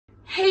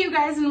Hey you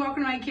guys, and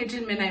welcome to my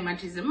kitchen, Midnight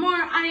Munchies and more.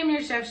 I am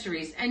your chef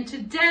Charisse, and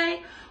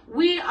today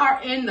we are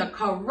in the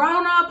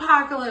Corona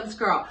apocalypse,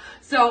 girl.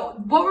 So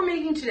what we're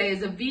making today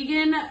is a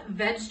vegan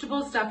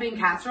vegetable stuffing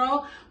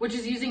casserole, which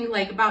is using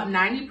like about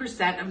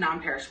 90% of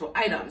non-perishable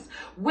items.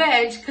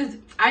 Which, because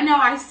I know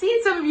I've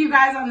seen some of you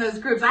guys on those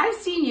groups, I've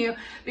seen you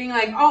being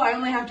like, oh, I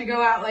only have to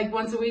go out like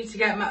once a week to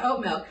get my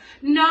oat milk.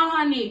 No,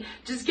 honey,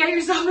 just get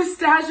yourself a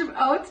stash of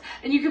oats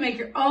and you can make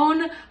your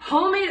own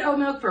homemade oat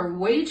milk for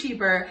way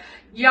cheaper.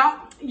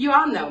 You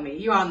all know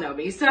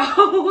me.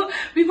 So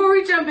before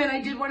we jump in,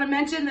 I did want to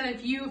mention that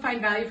if you find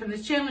value from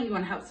this channel and you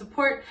want to help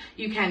support,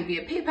 you can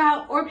via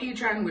PayPal or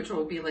Patron, which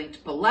will be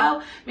linked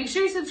below. Make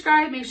sure you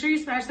subscribe, make sure you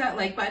smash that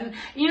like button.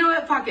 You know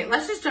what, fuck it,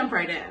 let's just jump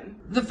right in.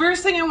 The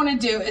first thing I want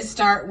to do is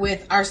start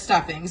with our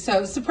stuffing.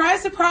 So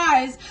surprise,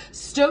 surprise,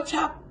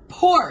 stovetop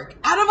pork.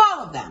 Out of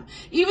all of them,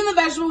 even the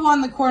vegetable one,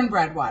 the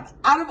cornbread one,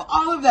 out of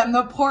all of them,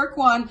 the pork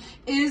one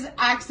is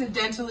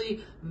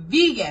accidentally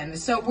vegan.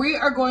 So we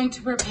are going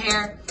to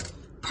prepare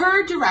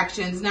per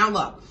directions. Now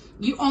look,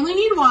 you only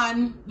need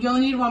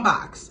one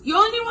box.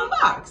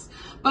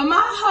 But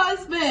my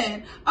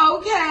husband,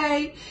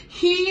 okay,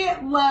 he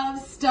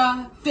loves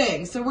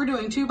stuffing. So we're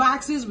doing 2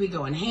 boxes. We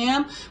going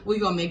ham. We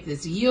gonna make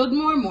this yield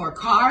more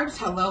carbs.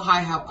 Hello,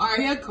 hi, how are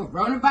you?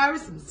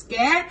 Coronavirus, I'm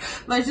scared.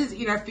 Let's just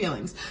eat our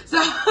feelings. So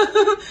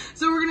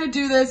we're gonna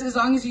do this as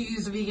long as you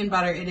use vegan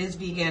butter. It is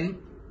vegan.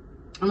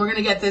 And we're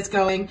gonna get this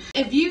going.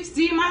 If you've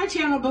seen my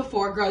channel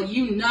before, girl,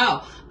 you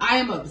know I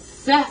am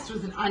obsessed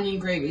with an onion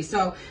gravy.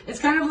 So it's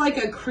kind of like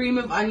a cream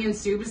of onion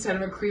soup instead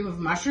of a cream of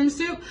mushroom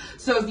soup.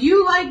 So if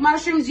you like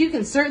mushrooms, you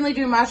can certainly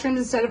do mushrooms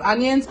instead of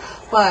onions,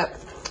 but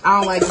I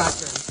don't like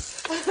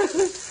mushrooms.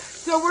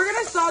 So we're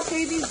gonna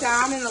saute these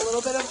down in a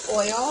little bit of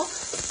oil.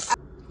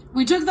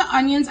 We took the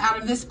onions out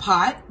of this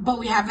pot, but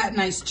we have that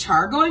nice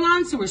char going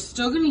on, so we're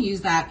still gonna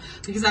use that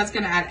because that's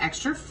gonna add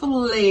extra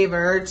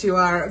flavor to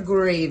our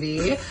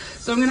gravy.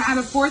 So I'm gonna add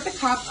 1/4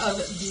 cup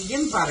of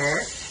vegan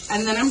butter,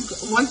 and then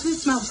once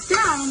it melts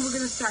down, we're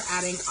gonna start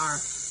adding our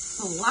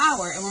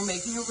flour, and we're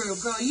making a roux.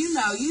 Girl, you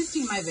know, you've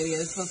seen my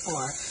videos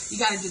before. You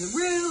gotta do the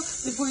roux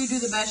before you do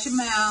the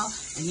bechamel,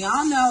 and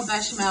y'all know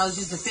bechamel is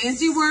just a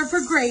fancy word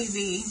for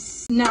gravy.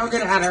 Now we're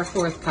gonna add our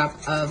 1/4 cup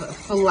of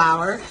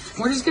flour.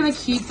 We're just gonna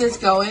keep this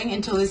going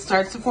until it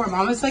starts to form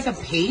almost like a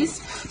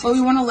paste, but we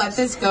wanna let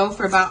this go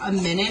for about a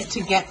minute to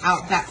get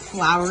out that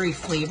floury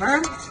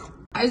flavor.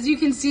 As you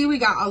can see, we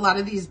got a lot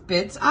of these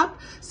bits up,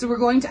 so we're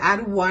going to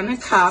add 1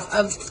 cup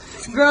of,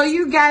 girl,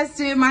 you guessed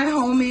it, my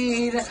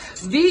homemade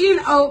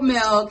vegan oat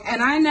milk.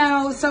 And I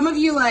know some of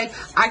you like,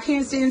 I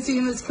can't stand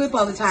seeing this clip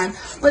all the time,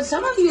 but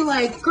some of you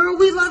like, girl,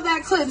 we love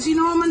that clip. So you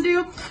know what I'm gonna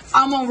do?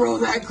 I'm gonna roll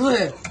that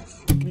clip.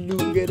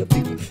 Get a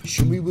pick,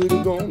 show me where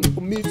to go.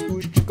 For me,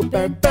 squish, chick a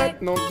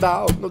back, no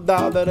doubt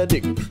that I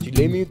dig. She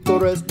laid me to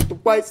rest with the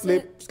white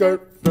slip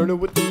skirt, flirting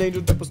with an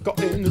angel that was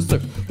caught in the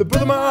surf. The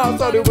bird of my heart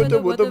started with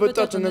the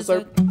touching the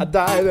surf. I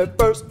dive at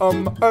first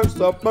on my earth,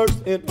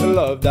 submersed in her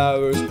love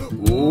divers.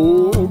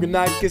 Oh,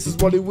 goodnight kisses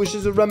while he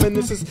wishes and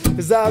reminisces.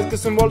 His eyes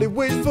kissing while he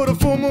waits for the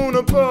full moon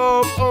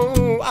above.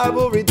 Oh,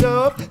 ivory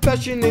dove,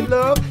 passionate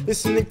love,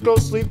 listening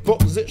closely,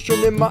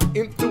 positioning my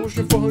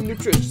intuition for her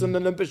nutrition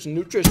and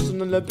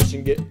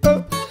ambition, get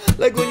up.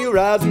 Like when you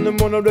rise in the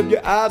morning, rub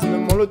your eyes in the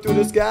morning through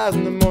the skies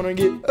in the morning,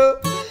 get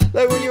up.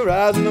 Like when you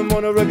rise in the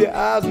morning, rub your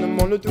eyes in the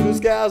morning through the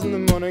skies in the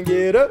morning,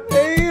 get up.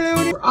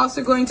 Hey, we're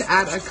also going to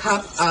add 1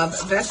 cup of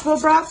vegetable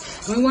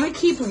broth. And we want to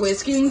keep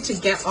whisking to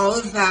get all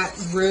of that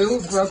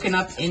roux broken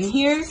up in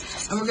here.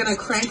 And we're going to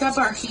crank up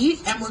our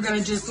heat and we're going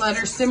to just let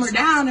her simmer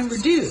down and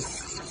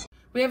reduce.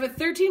 We have a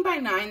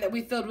 13x9 that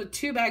we filled with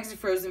 2 bags of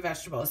frozen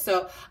vegetables.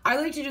 So I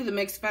like to do the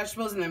mixed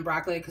vegetables and then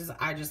broccoli because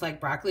I just like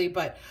broccoli.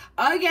 But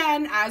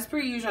again, as per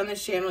usual on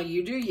this channel,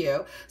 you do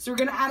you. So we're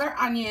going to add our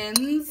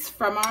onions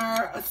from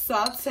our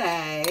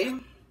saute.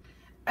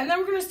 And then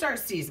we're going to start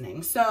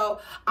seasoning. So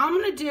I'm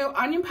going to do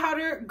onion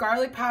powder,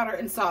 garlic powder,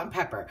 and salt and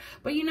pepper.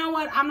 But you know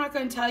what? I'm not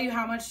going to tell you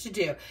how much to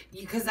do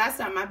because that's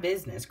not my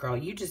business, girl.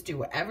 You just do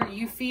whatever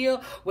you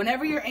feel.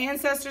 Whenever your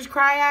ancestors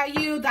cry at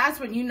you, that's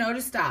when you know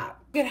to stop.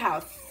 Look at how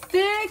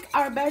thick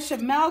our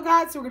bechamel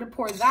got. So we're going to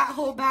pour that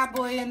whole bad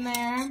boy in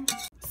there.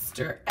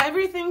 Stir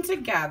everything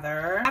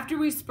together. After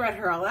we spread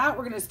her all out,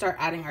 we're going to start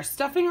adding our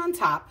stuffing on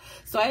top.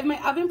 So I have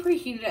my oven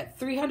preheated at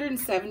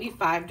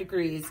 375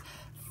 degrees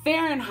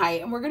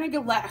Fahrenheit, and we're gonna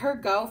let her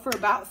go for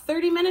about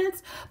 30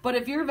 minutes. But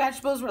if your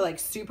vegetables were like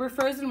super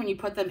frozen when you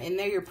put them in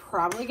there, you're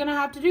probably gonna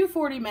have to do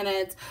 40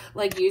 minutes.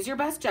 Like, use your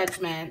best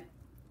judgment.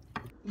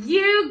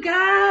 You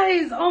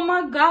guys, oh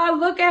my God,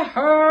 look at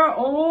her.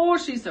 Oh,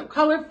 she's so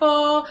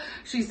colorful.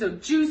 She's so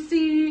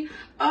juicy.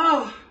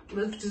 Oh,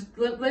 let's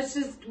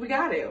just, we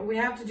got it. We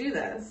have to do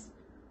this.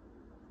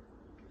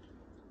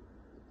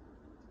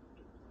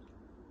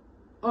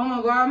 Oh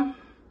my God.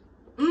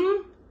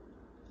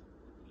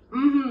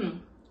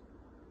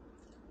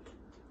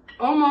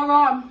 Oh my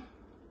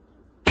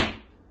God.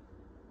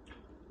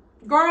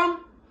 Girl,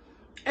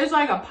 it's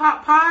like a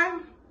pot pie,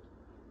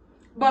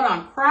 but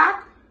on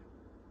crack,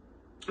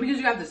 because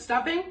you have the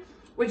stuffing,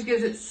 which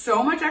gives it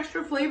so much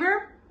extra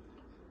flavor.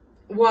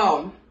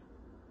 Whoa.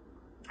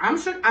 I'm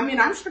shook. I mean,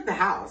 I'm shook the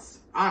house,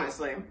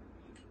 honestly.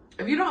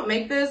 If you don't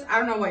make this, I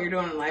don't know what you're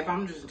doing in life.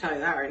 I'm just gonna tell you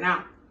that right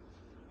now.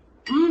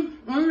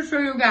 Let me show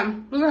you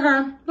again. Look at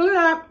her. Look at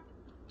that.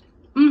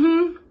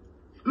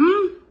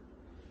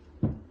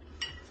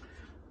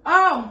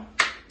 Oh,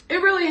 it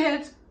really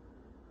hits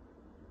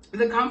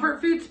the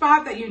comfort food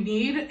spot that you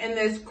need in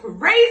this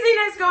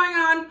craziness going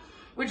on,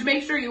 which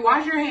makes sure you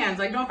wash your hands.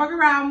 Like, don't fuck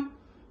around.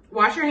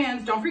 Wash your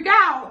hands. Don't freak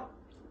out,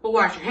 but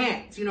wash your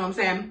hands. You know what I'm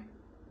saying?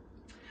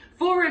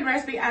 Full written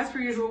recipe, as per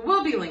usual,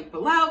 will be linked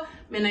below.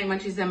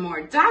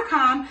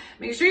 MidnightMunchiesandMore.com.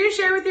 Make sure you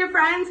share with your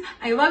friends.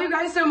 I love you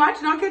guys so much,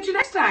 and I'll catch you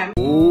next time.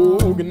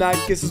 Oh, good night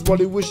kisses while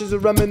he wishes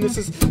and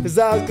reminisces. His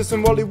eyes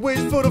kissing while he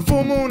waits for the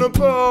full moon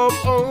above.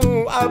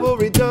 Oh,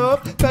 ivory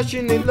dove,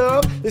 passionate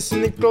love.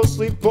 Listening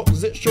closely,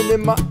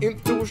 positioning my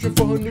intuition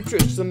for her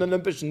nutrition and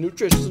ambition.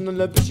 Nutrition and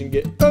ambition,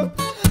 get up.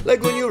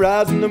 Like when you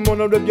rise in the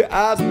morning, rub your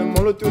eyes in the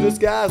morning through the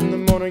skies in the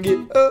morning,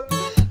 get up.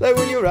 Like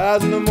when you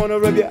rise in the morning,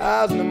 rub your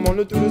eyes in the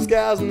morning through the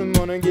skies in the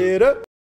morning, get up.